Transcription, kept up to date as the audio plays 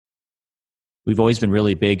we've always been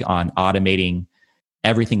really big on automating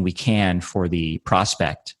everything we can for the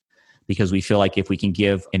prospect, because we feel like if we can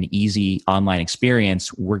give an easy online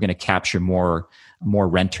experience, we're going to capture more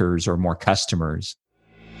renters or more customers.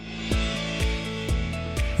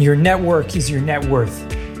 Your network is your net worth.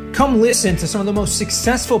 Come listen to some of the most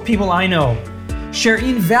successful people I know share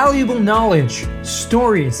invaluable knowledge,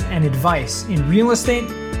 stories, and advice in real estate,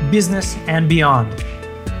 business, and beyond.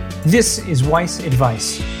 This is Weiss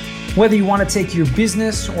Advice. Whether you want to take your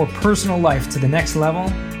business or personal life to the next level,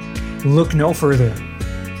 look no further.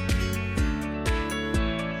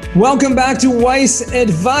 Welcome back to Weiss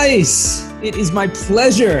Advice. It is my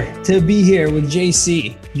pleasure to be here with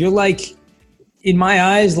JC. You're like, in my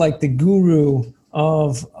eyes, like the guru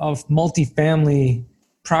of multifamily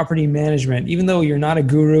property management, even though you're not a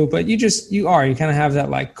guru, but you kind of have that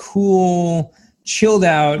like cool, chilled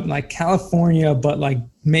out, like California, but like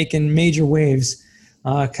making major waves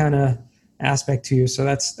kind of aspect to you. So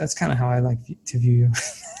that's kind of how I like to view you.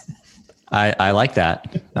 I like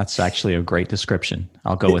that. That's actually a great description.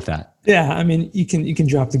 I'll go with that. Yeah, I mean, you can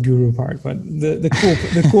drop the guru part, but the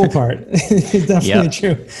cool part is definitely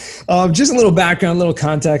true. Just a little background, a little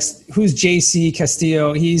context. Who's JC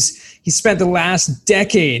Castillo? He spent the last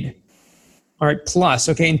decade, all right, plus.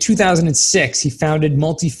 Okay, in 2006, he founded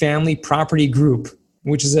Multifamily Property Group,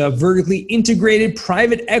 which is a vertically integrated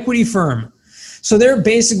private equity firm. So they're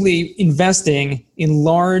basically investing in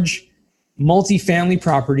large multifamily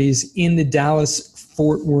properties in the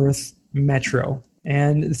Dallas-Fort Worth metro.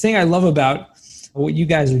 And the thing I love about what you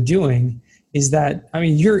guys are doing is that, I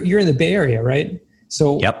mean, you're in the Bay Area, right?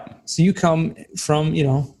 So, yep. So you come from,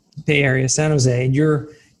 Bay Area, San Jose, and you're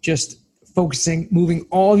just moving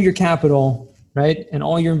all of your capital, right? And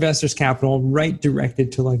all your investors' capital right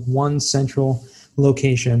directed to like one central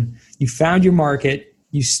location. You found your market,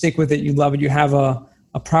 you stick with it, you love it. You have a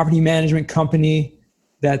property management company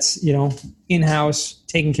that's, in-house,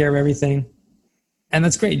 taking care of everything. And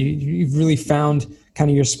that's great. You've really found kind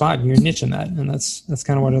of your spot, your niche in that. And that's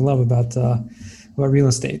kind of what I love about real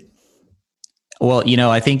estate. Well,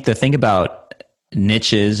 I think the thing about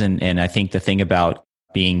niches and I think the thing about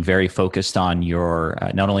being very focused on your,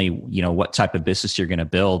 not only, what type of business you're going to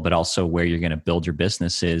build, but also where you're going to build your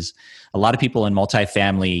business is a lot of people in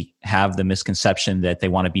multifamily have the misconception that they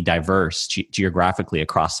want to be diverse geographically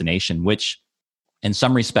across the nation, which in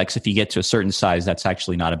some respects, if you get to a certain size, that's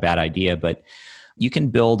actually not a bad idea, but you can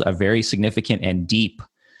build a very significant and deep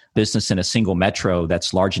business in a single metro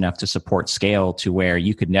that's large enough to support scale to where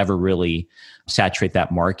you could never really saturate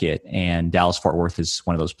that market. And Dallas-Fort Worth is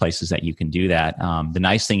one of those places that you can do that. The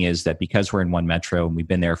nice thing is that because we're in one metro and we've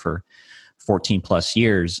been there for 14 plus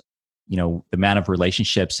years, the amount of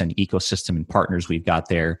relationships and ecosystem and partners we've got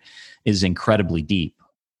there is incredibly deep.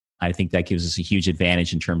 I think that gives us a huge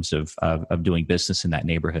advantage in terms of doing business in that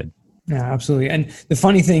neighborhood. Yeah, absolutely. And the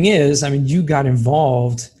funny thing is, I mean, you got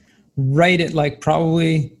involved right at like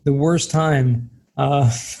probably the worst time in a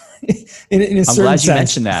certain sense. I'm glad you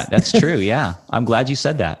mentioned that. That's true. Yeah. I'm glad you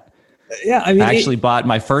said that. Yeah. I mean, I actually bought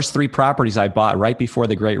my first 3 properties I bought right before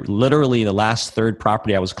literally the last third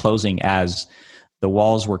property I was closing as the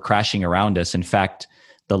walls were crashing around us. In fact,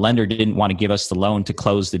 the lender didn't want to give us the loan to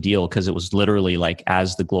close the deal because it was literally like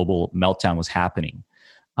as the global meltdown was happening.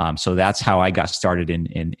 So that's how I got started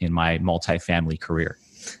in my multifamily career.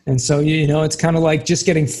 And so, it's kind of like just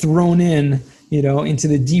getting thrown in, into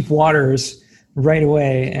the deep waters right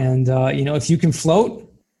away. And, if you can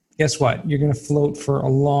float, guess what? You're going to float for a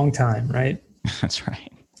long time, right? That's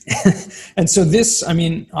right. And so this, I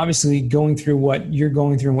mean, obviously going through what you're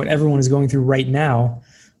going through and what everyone is going through right now,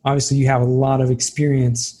 obviously you have a lot of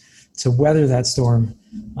experience to weather that storm.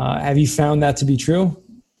 Have you found that to be true?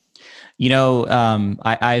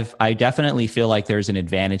 I definitely feel like there's an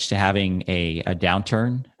advantage to having a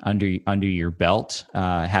downturn under your belt,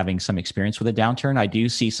 having some experience with a downturn. I do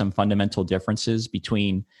see some fundamental differences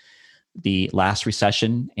between the last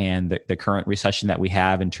recession and the current recession that we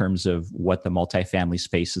have in terms of what the multifamily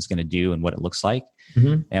space is going to do and what it looks like.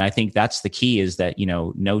 Mm-hmm. And I think that's the key is that,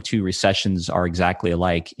 no 2 recessions are exactly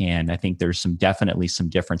alike. And I think there's definitely some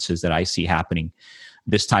differences that I see happening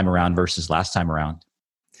this time around versus last time around.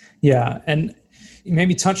 Yeah. And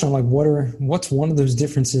maybe touch on like what's one of those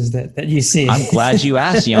differences that you see? I'm glad you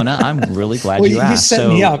asked, Yona. I'm really glad you asked.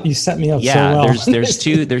 You set me up. Yeah, so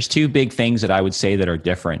well. there's two big things that I would say that are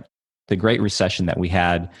different. The Great Recession that we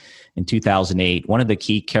had in 2008, one of the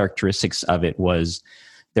key characteristics of it was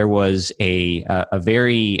there was a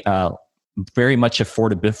very very much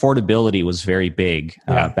affordability was very big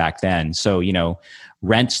back then. So,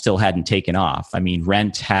 rent still hadn't taken off. I mean,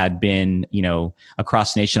 rent had been,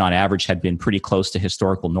 across the nation on average had been pretty close to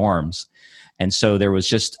historical norms. And so there was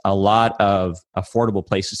just a lot of affordable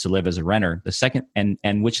places to live as a renter. The second,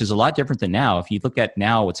 and which is a lot different than now. If you look at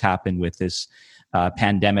now what's happened with this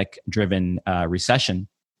pandemic-driven recession,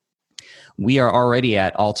 we are already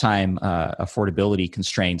at all-time affordability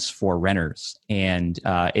constraints for renters. And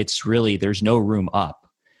it's really, there's no room up.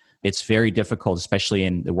 It's very difficult, especially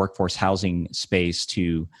in the workforce housing space,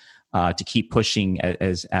 to keep pushing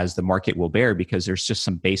as the market will bear, because there's just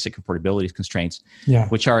some basic affordability constraints,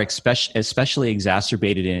 which are especially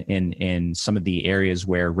exacerbated in some of the areas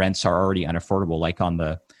where rents are already unaffordable, like on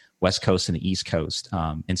the West Coast and the East Coast.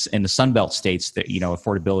 In the Sun Belt states, that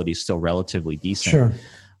affordability is still relatively decent. Sure.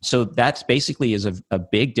 So that's basically is a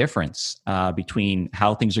big difference between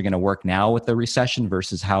how things are going to work now with the recession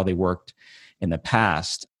versus how they worked in the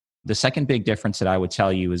past. The second big difference that I would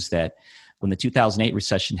tell you is that when the 2008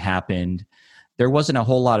 recession happened, there wasn't a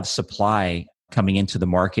whole lot of supply coming into the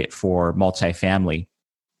market for multifamily.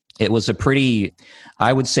 It was a pretty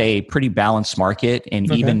balanced market,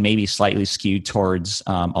 and even maybe slightly skewed towards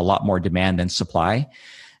a lot more demand than supply.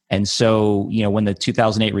 And so, when the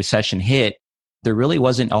 2008 recession hit, there really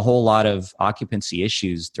wasn't a whole lot of occupancy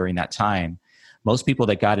issues during that time. Most people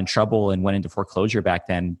that got in trouble and went into foreclosure back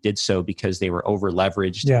then did so because they were over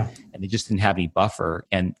leveraged and they just didn't have any buffer,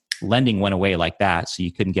 and lending went away like that. So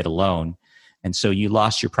you couldn't get a loan. And so you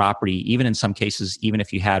lost your property, even in some cases, even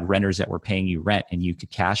if you had renters that were paying you rent and you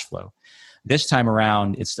could cash flow. This time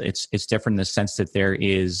around, it's different in the sense that there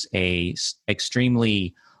is a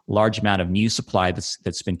extremely large amount of new supply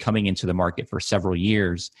that's been coming into the market for several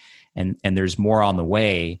years, and there's more on the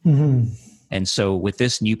way. Mm-hmm. And so with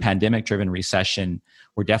this new pandemic-driven recession,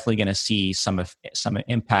 we're definitely going to see some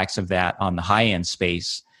impacts of that on the high-end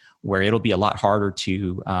space, where it'll be a lot harder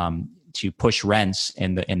to push rents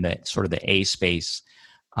in the sort of the A space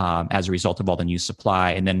as a result of all the new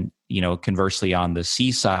supply. And then, conversely, on the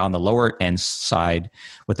C side, on the lower end side,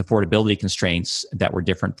 with affordability constraints that were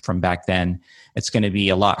different from back then, it's going to be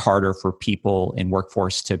a lot harder for people in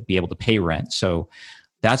workforce to be able to pay rent. So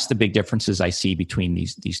that's the big differences I see between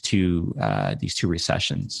these two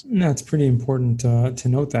recessions. No, it's pretty important to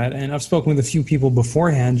note that. And I've spoken with a few people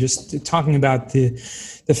beforehand, just talking about the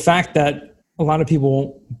fact that a lot of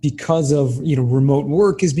people, because of remote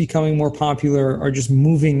work is becoming more popular, are just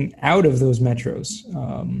moving out of those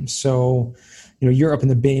metros. So you're up in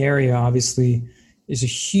the Bay Area, obviously. There's a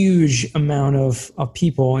huge amount of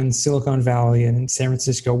people in Silicon Valley and in San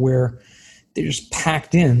Francisco where they're just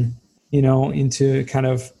packed in, into kind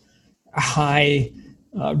of high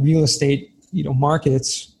real estate,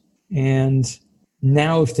 markets. And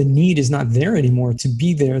now if the need is not there anymore to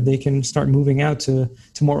be there, they can start moving out to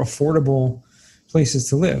more affordable places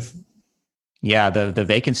to live. Yeah, the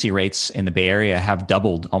vacancy rates in the Bay Area have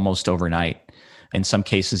doubled almost overnight. In some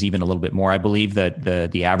cases, even a little bit more. I believe that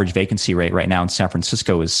the average vacancy rate right now in San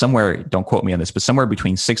Francisco is somewhere, don't quote me on this, but somewhere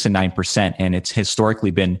between 6 and 9%. And it's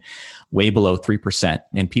historically been way below 3%.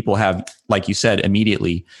 And people have, like you said,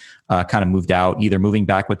 immediately kind of moved out, either moving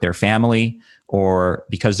back with their family, or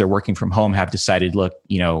because they're working from home, have decided, look,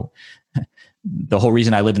 the whole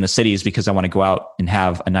reason I live in the city is because I want to go out and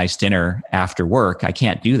have a nice dinner after work. I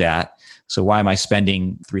can't do that. So why am I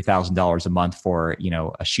spending $3,000 a month for,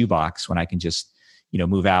 a shoebox when I can just,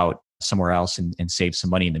 move out somewhere else and save some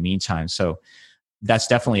money in the meantime? So that's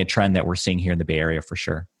definitely a trend that we're seeing here in the Bay Area for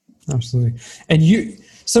sure. Absolutely. And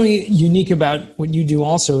something unique about what you do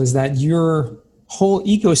also is that your whole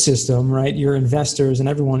ecosystem, right? Your investors and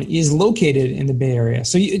everyone is located in the Bay Area.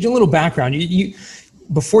 So a little background, you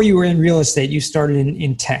before you were in real estate, you started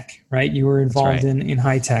in tech, right? You were involved in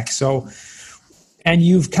high tech. So, and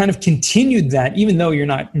you've kind of continued that, even though you're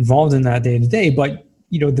not involved in that day to day, but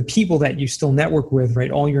the people that you still network with,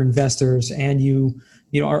 right? All your investors, and you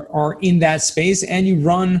are in that space, and you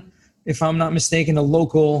run, if I'm not mistaken, a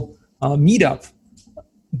local meetup,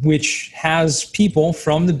 which has people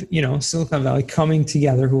from the Silicon Valley coming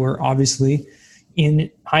together who are obviously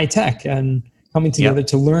in high tech and coming together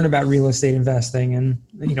to learn about real estate investing and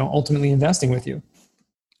ultimately investing with you.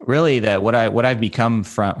 Really, that what I've become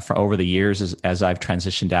from over the years is, as I've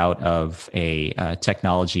transitioned out of a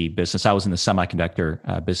technology business, I was in the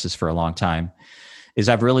semiconductor business for a long time, is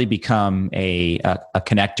I've really become a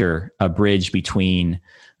connector, a bridge between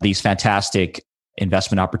these fantastic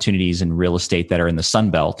investment opportunities in real estate that are in the Sun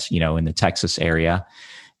Belt, in the Texas area.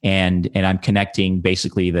 And I'm connecting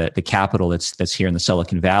basically the capital that's here in the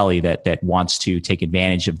Silicon Valley that wants to take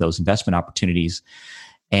advantage of those investment opportunities.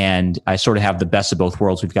 And I sort of have the best of both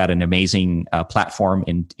worlds. We've got an amazing platform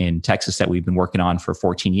in Texas that we've been working on for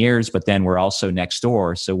 14 years, but then we're also next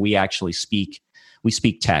door. So we actually speak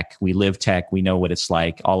tech, we live tech, we know what it's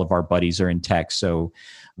like. All of our buddies are in tech. So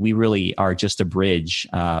we really are just a bridge.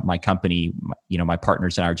 My company, my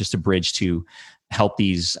partners and I are just a bridge to help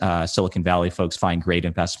these Silicon Valley folks find great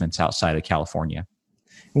investments outside of California.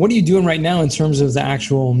 What are you doing right now in terms of the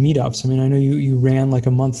actual meetups? I mean, I know you ran like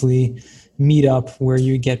a monthly meetup where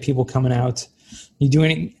you get people coming out. You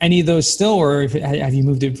doing any of those still, or have you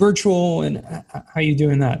moved it virtual, and how are you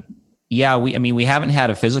doing that? Yeah, we haven't had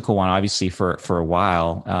a physical one obviously for a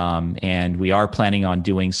while, and we are planning on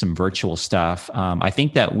doing some virtual stuff. I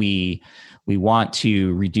think that we want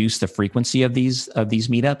to reduce the frequency of these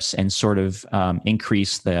meetups and sort of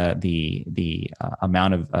increase the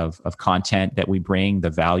amount of content that we bring, the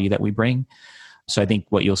value that we bring. So I think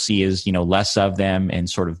what you'll see is less of them and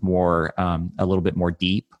sort of more a little bit more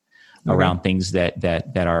deep around things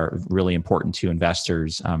that are really important to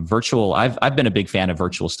investors. Virtual, I've been a big fan of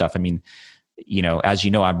virtual stuff. I mean, as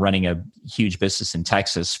you know, I'm running a huge business in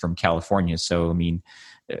Texas from California. So, I mean,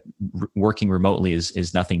 working remotely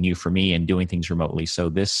is nothing new for me, and doing things remotely.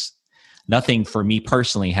 So nothing for me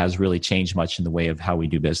personally has really changed much in the way of how we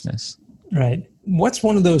do business. Right. What's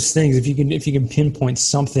one of those things, if you can pinpoint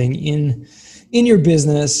something in your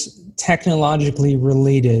business technologically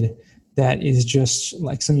related that is just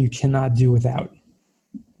like something you cannot do without?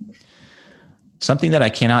 Something that I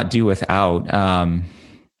cannot do without.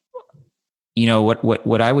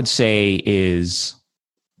 What I would say is,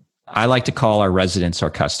 I like to call our residents our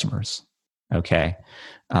customers. Okay.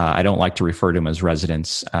 I don't like to refer to them as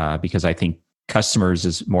residents because I think customers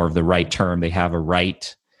is more of the right term. They have a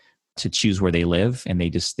right to choose where they live, and they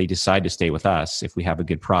decide to stay with us if we have a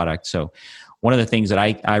good product. So one of the things that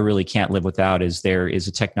I really can't live without is there is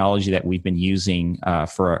a technology that we've been using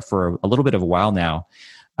for a little bit of a while now.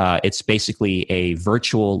 It's basically a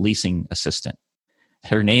virtual leasing assistant.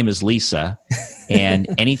 Her name is Lisa. And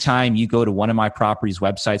anytime you go to one of my property's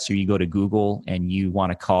websites, or you go to Google and you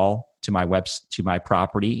want to call to my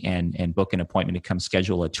property and book an appointment to come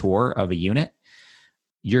schedule a tour of a unit,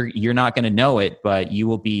 you're not going to know it, but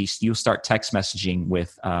you'll start text messaging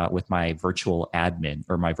with my virtual admin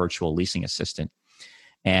or my virtual leasing assistant.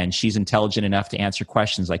 And she's intelligent enough to answer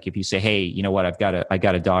questions. Like if you say, hey, you know what, I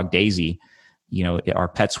got a dog, Daisy, are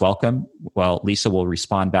pets welcome? Well, Lisa will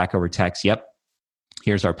respond back over text. Yep.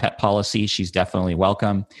 Here's our pet policy. She's definitely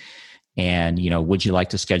welcome. And, would you like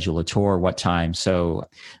to schedule a tour? What time? So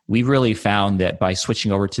we've really found that by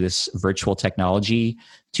switching over to this virtual technology,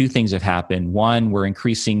 two things have happened. One, we're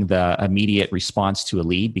increasing the immediate response to a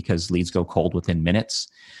lead because leads go cold within minutes.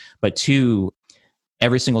 But two,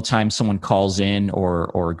 every single time someone calls in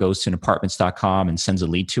or goes to an apartments.com and sends a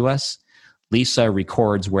lead to us, Lisa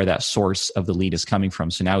records where that source of the lead is coming from.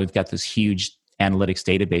 So now we've got this huge analytics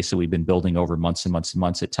database that we've been building over months and months and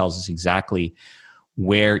months. It tells us exactly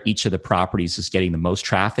where each of the properties is getting the most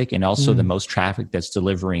traffic, and also the most traffic that's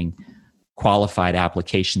delivering qualified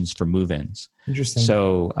applications for move-ins. Interesting.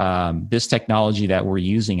 So this technology that we're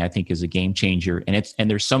using, I think, is a game changer, and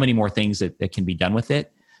there's so many more things that can be done with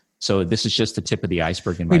it. So this is just the tip of the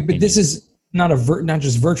iceberg in my opinion. But this is not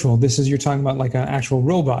just virtual. This is, you're talking about like an actual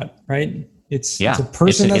robot, right? It's a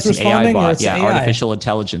person that's responding, AI bot. Or it's AI? Artificial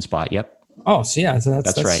intelligence bot. Yep. Oh, so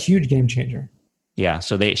that's right. A huge game changer. Yeah.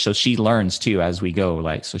 So she learns too as we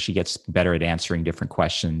go, so she gets better at answering different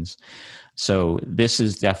questions. So this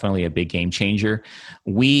is definitely a big game changer.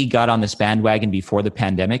 We got on this bandwagon before the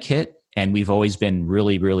pandemic hit, and we've always been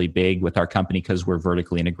really, really big with our company because we're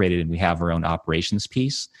vertically integrated and we have our own operations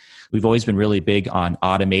piece. We've always been really big on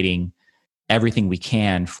automating everything we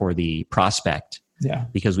can for the prospect. Yeah.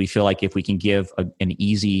 Because we feel like if we can give an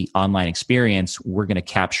easy online experience, we're going to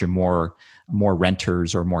capture more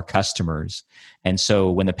renters or more customers. And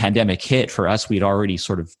so when the pandemic hit, for us, we'd already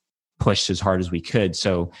sort of pushed as hard as we could.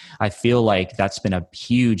 So I feel like that's been a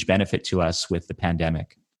huge benefit to us with the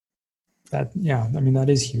pandemic. That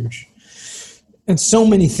is huge. And so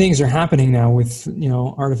many things are happening now with,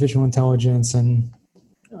 artificial intelligence, and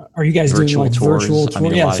are you guys doing like virtual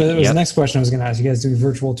tours? Yeah, so that was the next question I was going to ask. You guys do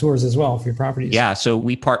virtual tours as well for your properties? Yeah, so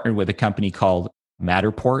we partnered with a company called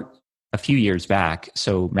Matterport a few years back.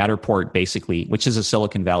 So Matterport basically, which is a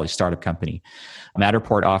Silicon Valley startup company,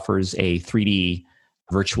 Matterport offers a 3D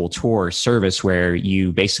virtual tour service where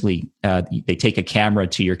you basically, they take a camera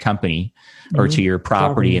to your company or to your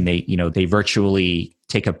property, and they virtually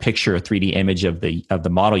take a picture, a 3D image of the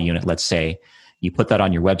model unit, let's say. You put that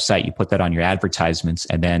on your website, you put that on your advertisements,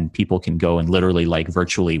 and then people can go and literally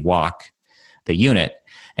virtually walk the unit.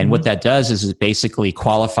 And what that does is it basically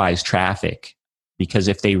qualifies traffic, because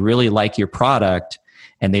if they really like your product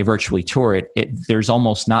and they virtually tour it, there's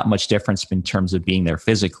almost not much difference in terms of being there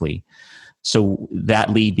physically. So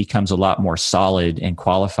that lead becomes a lot more solid and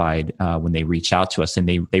qualified when they reach out to us, and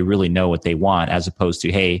they really know what they want, as opposed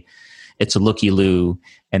to, hey, it's a looky-loo,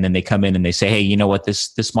 and then they come in and they say, hey, you know what,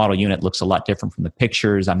 this model unit looks a lot different from the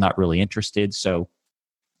pictures. I'm not really interested. So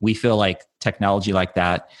we feel like technology like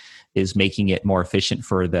that is making it more efficient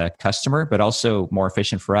for the customer, but also more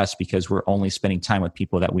efficient for us, because we're only spending time with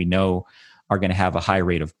people that we know are going to have a high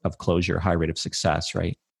rate of closure, high rate of success,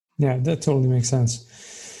 right? Yeah, that totally makes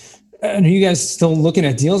sense. And are you guys still looking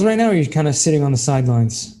at deals right now, or are you kind of sitting on the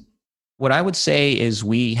sidelines? What I would say is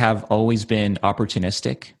we have always been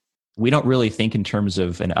opportunistic. We don't really think in terms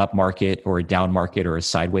of an up market or a down market or a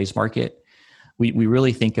sideways market. We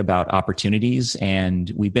really think about opportunities,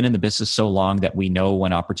 and we've been in the business so long that we know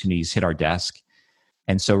when opportunities hit our desk.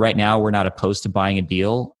 And so right now we're not opposed to buying a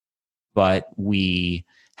deal, but we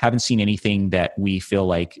haven't seen anything that we feel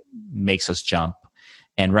like makes us jump.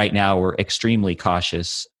 And right now we're extremely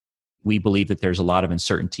cautious. We believe that there's a lot of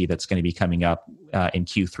uncertainty that's going to be coming up in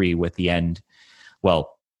Q3 with the end,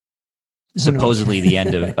 well, supposedly the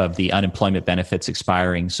end of the unemployment benefits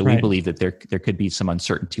expiring. So we believe that there could be some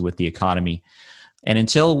uncertainty with the economy. And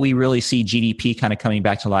until we really see GDP kind of coming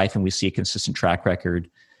back to life and we see a consistent track record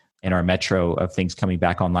in our metro of things coming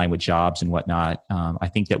back online with jobs and whatnot, I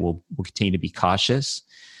think that we'll continue to be cautious.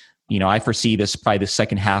 I foresee this probably the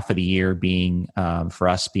second half of the year being, for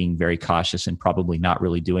us, being very cautious and probably not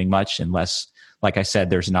really doing much unless, like I said,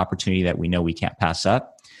 there's an opportunity that we know we can't pass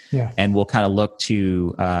up. Yeah. And we'll kind of look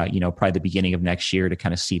to, probably the beginning of next year to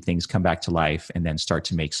kind of see things come back to life and then start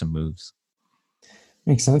to make some moves.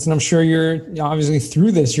 Makes sense. And I'm sure you're obviously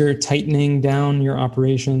through this, you're tightening down your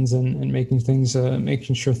operations and making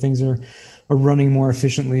sure things are running more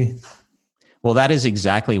efficiently. Well, that is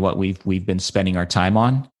exactly what we've been spending our time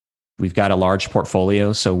on. We've got a large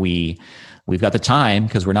portfolio, so we've got the time,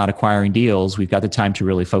 because we're not acquiring deals. We've got the time to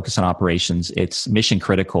really focus on operations. It's mission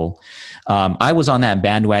critical. I was on that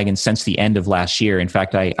bandwagon since the end of last year. In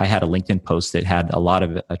fact, I had a LinkedIn post that had a lot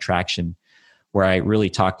of attraction where I really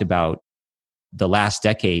talked about the last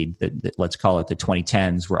decade, that let's call it the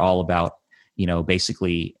 2010s, were all about,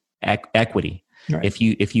 basically equity. Right.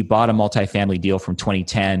 If you bought a multifamily deal from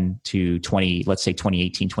 2010 to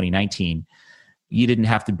 2018, 2019, you didn't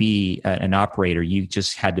have to be an operator. You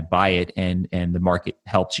just had to buy it, and the market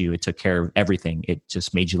helped you. It took care of everything. It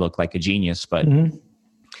just made you look like a genius. But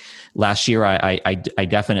last year, I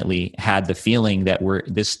definitely had the feeling that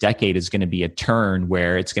this decade is going to be a turn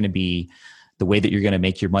where it's going to be, the way that you're going to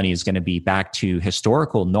make your money is going to be back to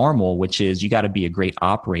historical normal, which is you got to be a great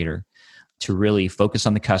operator to really focus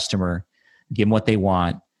on the customer, give them what they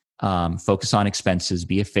want, focus on expenses,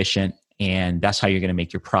 be efficient, and that's how you're going to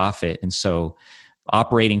make your profit. And so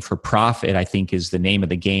operating for profit, I think, is the name of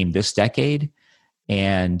the game this decade.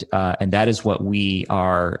 And that is what we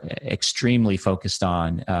are extremely focused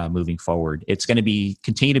on moving forward. It's going to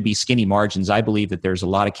continue to be skinny margins. I believe that there's a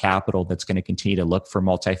lot of capital that's going to continue to look for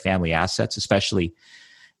multifamily assets, especially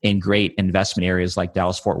in great investment areas like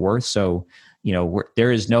Dallas-Fort Worth. So,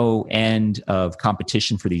 there is no end of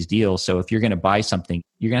competition for these deals. So if you're going to buy something,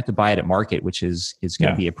 you're going to have to buy it at market, which is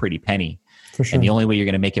going to be a pretty penny. For sure. And the only way you're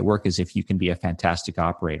going to make it work is if you can be a fantastic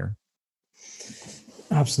operator.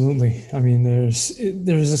 Absolutely. I mean,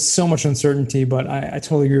 there's so much uncertainty, but I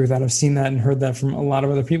totally agree with that. I've seen that and heard that from a lot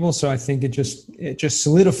of other people. So I think it just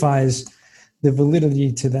solidifies the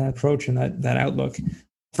validity to that approach and that outlook.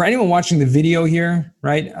 For anyone watching the video here,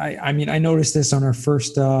 right? I mean, I noticed this on our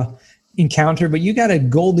first encounter, but you got a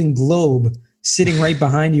Golden Globe sitting right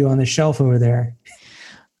behind you on the shelf over there.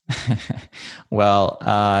 Well,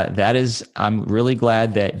 I'm really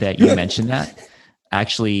glad that you mentioned that.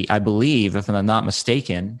 Actually, I believe, if I'm not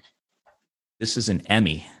mistaken, this is an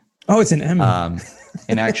Emmy. Oh, it's an Emmy.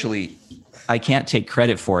 And actually, I can't take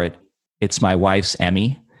credit for it. It's my wife's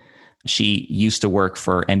Emmy. She used to work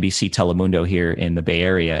for NBC Telemundo here in the Bay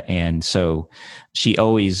Area. And so she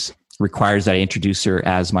always requires that I introduce her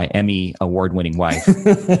as my Emmy award-winning wife.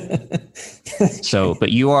 So,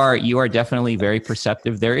 but you are definitely very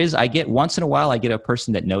perceptive. Once in a while, I get a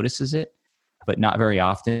person that notices it, but not very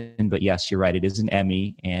often. But yes, you're right. It is an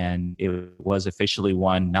Emmy, and it was officially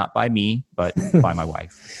won not by me, but by my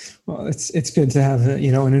wife. Well, it's good to have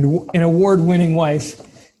an award-winning wife.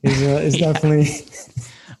 Is definitely.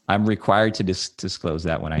 I'm required to disclose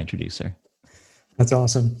that when I introduce her. That's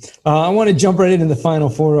awesome. I want to jump right into the final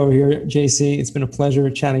four over here, JC. It's been a pleasure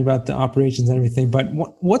chatting about the operations and everything. But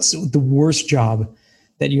what's the worst job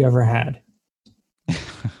that you ever had?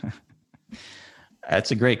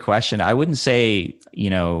 That's a great question. I wouldn't say,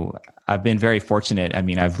 I've been very fortunate. I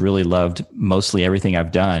mean, I've really loved mostly everything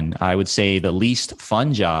I've done. I would say the least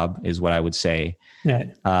fun job is what I would say.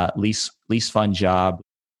 Right. Least fun job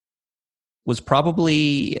was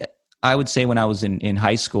probably, I would say, when I was in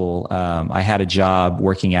high school. I had a job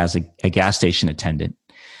working as a gas station attendant.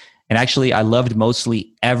 And actually, I loved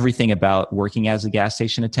mostly everything about working as a gas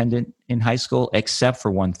station attendant in high school, except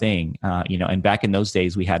for one thing. And back in those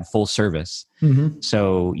days, we had full service. Mm-hmm.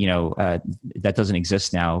 So, that doesn't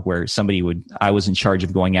exist now, where I was in charge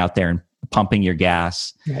of going out there and pumping your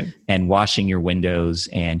gas, right, and washing your windows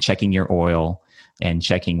and checking your oil and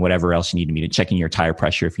checking whatever else you needed me to, checking your tire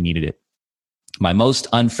pressure if you needed it. My most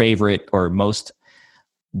unfavorite or most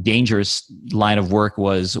dangerous line of work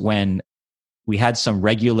was when we had some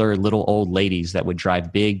regular little old ladies that would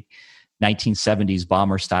drive big 1970s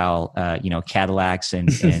bomber style, Cadillacs,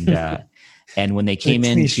 and when they came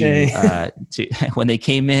in to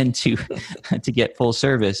get full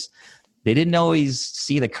service, they didn't always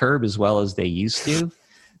see the curb as well as they used to.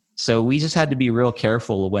 So we just had to be real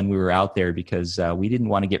careful when we were out there, because we didn't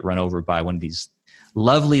want to get run over by one of these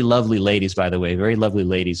lovely, lovely ladies, by the way, very lovely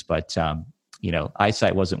ladies, but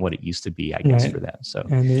eyesight wasn't what it used to be, I guess, right, for them. So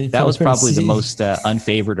that was probably the most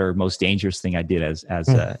unfavored or most dangerous thing I did as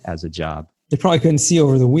a job. They probably couldn't see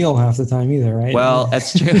over the wheel half the time either, right? Well,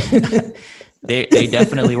 that's true. They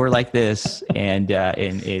definitely were like this, and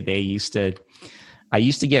they used to. I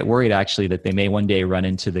used to get worried, actually, that they may one day run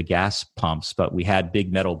into the gas pumps, but we had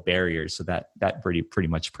big metal barriers, so that pretty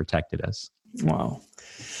much protected us. Wow,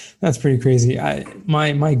 that's pretty crazy.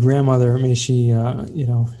 My grandmother, may she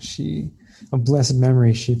a blessed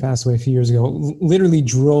memory, she passed away a few years ago, literally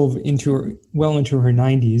drove into her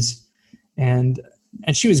 90s, and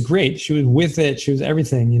she was great. She was with it. She was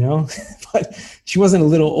everything, but she wasn't a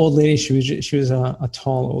little old lady. She was a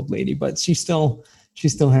tall old lady, but she still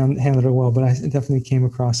handled it well. But I definitely came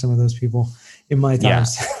across some of those people in my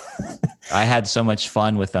times. Yeah. I had so much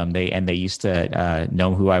fun with them. They used to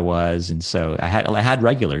know who I was, and so I had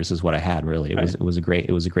regulars is what I had. Really, it was a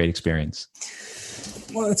great experience.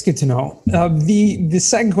 Well, that's good to know. The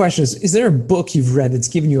second question is there a book you've read that's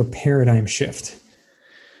given you a paradigm shift?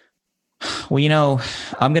 Well,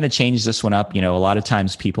 I'm going to change this one up. A lot of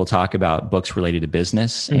times people talk about books related to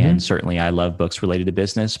business, mm-hmm, and certainly I love books related to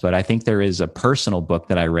business, but I think there is a personal book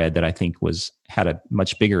that I read that I think had a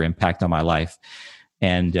much bigger impact on my life.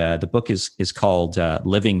 And the book is called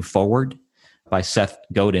Living Forward by Seth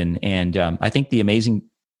Godin. And I think the amazing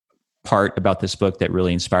part about this book that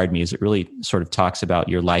really inspired me is it really sort of talks about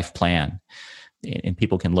your life plan. And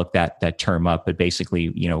people can look that term up, but basically,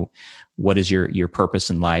 what is your purpose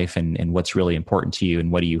in life, and what's really important to you,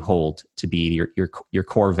 and what do you hold to be your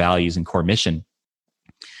core values and core mission,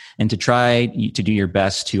 and to try to do your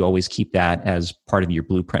best to always keep that as part of your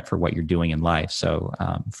blueprint for what you're doing in life. So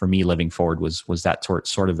for me, Living Forward was that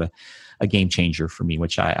sort of a game changer for me,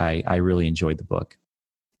 which I really enjoyed the book.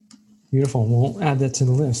 Beautiful. We'll add that to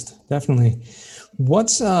the list. Definitely.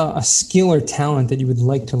 What's a skill or talent that you would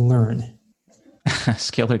like to learn?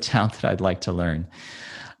 Skill or talent that I'd like to learn.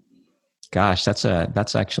 Gosh, that's a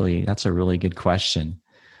really good question.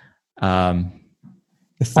 I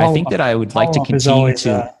think that I would like to continue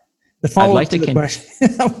to. The follow-up to the question.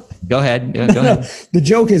 Go ahead. Go ahead. The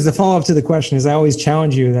joke is the follow-up to the question is I always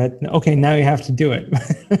challenge you that, okay, now you have to do it.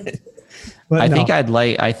 I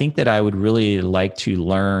think that I would really like to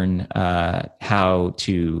learn how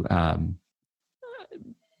to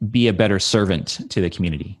be a better servant to the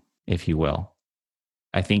community, if you will.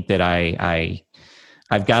 I think that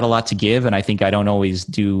I've got a lot to give, and I think I don't always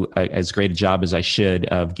do as great a job as I should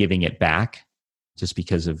of giving it back, just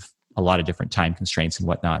because of a lot of different time constraints and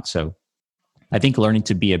whatnot. So I think learning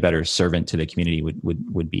to be a better servant to the community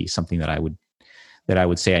would be something that I would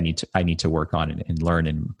say I need to work on and learn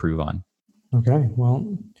and improve on. Okay.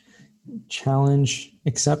 Well, challenge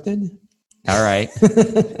accepted. All right.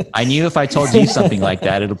 I knew if I told you something like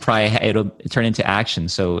that, it'll turn into action.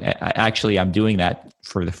 So actually I'm doing that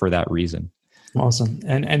for that reason. Awesome.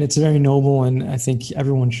 And it's very noble. And I think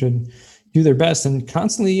everyone should do their best and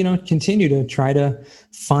constantly, continue to try to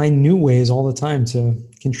find new ways all the time to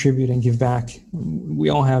contribute and give back. We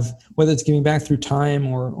all have, whether it's giving back through time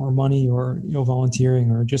or money or,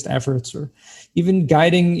 volunteering or just efforts or even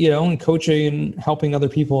guiding, and coaching and helping other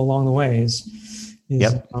people along the way is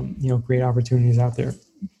yep. Great opportunities out there.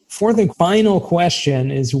 Fourth and final question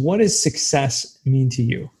is, what does success mean to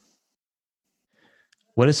you?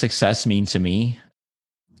 What does success mean to me?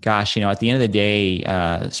 Gosh, at the end of the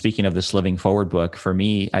day, speaking of this Living Forward book, for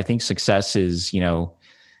me, I think success is,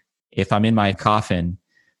 if I'm in my coffin,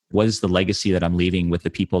 what is the legacy that I'm leaving with the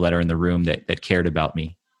people that are in the room that cared about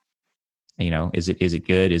me? Is it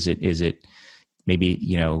good? Is it maybe,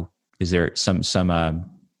 is there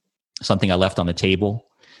something I left on the table?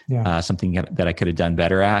 Yeah. Something that I could have done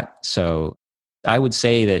better at. So I would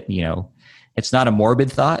say that, it's not a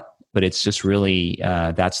morbid thought, but it's just really,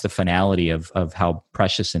 that's the finality of how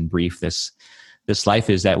precious and brief this life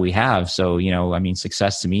is that we have. So,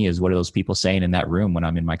 success to me is what are those people saying in that room when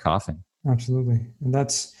I'm in my coffin? Absolutely. And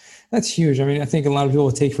that's huge. I think a lot of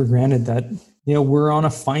people take for granted that, we're on a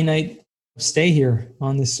finite stay here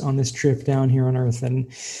on this trip down here on Earth.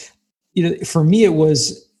 And, for me, it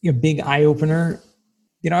was a big eye opener.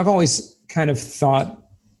 I've always kind of thought,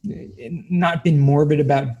 not been morbid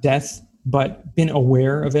about death, but been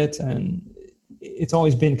aware of it. And it's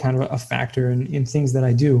always been kind of a factor in things that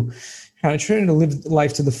I do. Kind of trying to live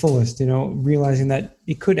life to the fullest, realizing that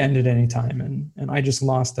it could end at any time. And I just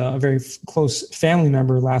lost a very close family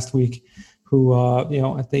member last week who,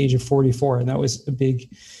 at the age of 44. And that was a big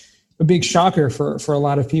shocker for a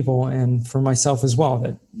lot of people and for myself as well,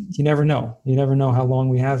 that you never know how long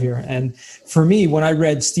we have here. And for me, when I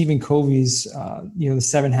read Stephen Covey's, the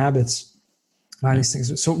 7 Habits, these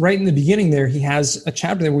things. So right in the beginning there, he has a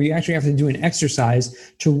chapter there where you actually have to do an exercise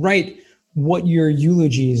to write what your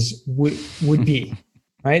eulogies would be,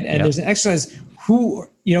 right? And there's an exercise, who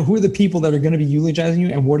are the people that are going to be eulogizing you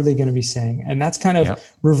and what are they going to be saying? And that's kind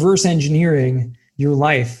of reverse engineering your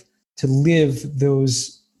life to live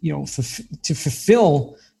those, to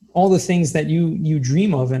fulfill all the things that you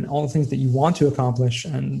dream of and all the things that you want to accomplish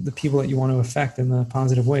and the people that you want to affect in the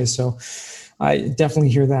positive ways. So I definitely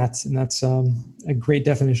hear that. And that's a great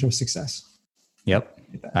definition of success. Yep.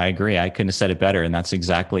 I agree. I couldn't have said it better. And that's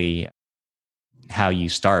exactly how you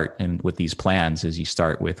start. And with these plans is you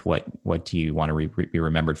start with what do you want to be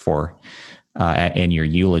remembered for in your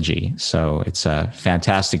eulogy. So it's a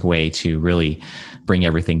fantastic way to really bring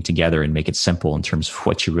everything together and make it simple in terms of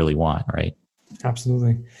what you really want, right?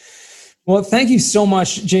 Absolutely. Well, thank you so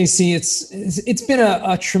much, JC. It's been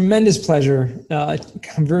a tremendous pleasure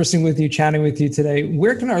conversing with you, chatting with you today.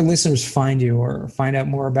 Where can our listeners find you or find out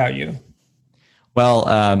more about you?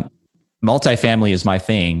 Well, multifamily is my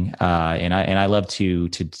thing, and I love to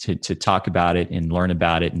talk about it and learn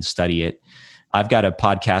about it and study it. I've got a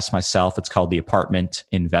podcast myself. It's called The Apartment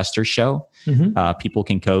Investor Show. Mm-hmm. People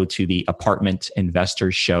can go to the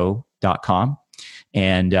apartmentinvestorshow.com.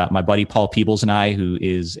 And my buddy Paul Peebles and I, who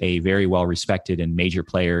is a very well-respected and major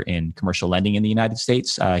player in commercial lending in the United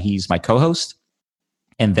States, he's my co-host.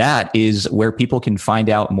 And that is where people can find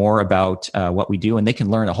out more about what we do. And they can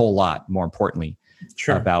learn a whole lot, more importantly,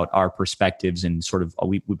 about our perspectives. And sort of,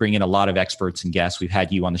 we bring in a lot of experts and guests. We've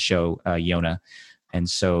had you on the show, Yona. And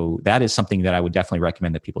so that is something that I would definitely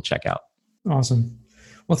recommend that people check out. Awesome.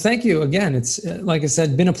 Well, thank you again. It's, like I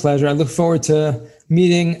said, been a pleasure. I look forward to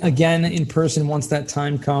meeting again in person once that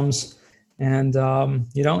time comes. And,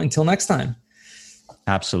 until next time.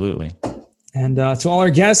 Absolutely. And to all our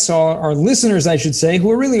guests, our listeners, I should say, who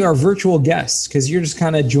are really our virtual guests, because you're just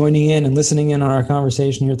kind of joining in and listening in on our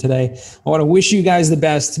conversation here today. I want to wish you guys the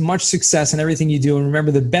best, much success in everything you do. And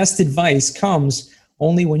remember, the best advice comes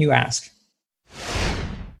only when you ask.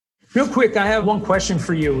 Real quick, I have one question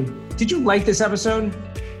for you. Did you like this episode?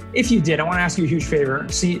 If you did, I want to ask you a huge favor.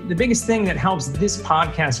 See, the biggest thing that helps this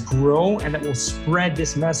podcast grow and that will spread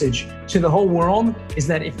this message to the whole world is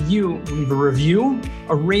that if you leave a review,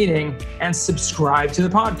 a rating, and subscribe to the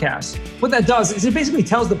podcast. What that does is it basically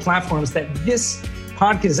tells the platforms that this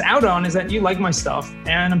podcast is out on is that you like my stuff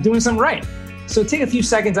and I'm doing something right. So take a few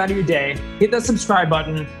seconds out of your day, hit that subscribe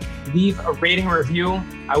button, leave a rating or review.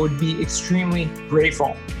 I would be extremely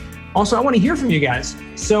grateful. Also, I want to hear from you guys.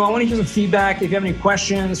 So I want to hear some feedback. If you have any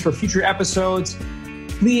questions for future episodes,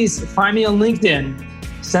 please find me on LinkedIn.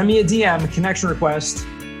 Send me a DM, a connection request,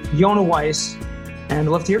 Yona Weiss, and I'd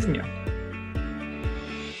love to hear from you.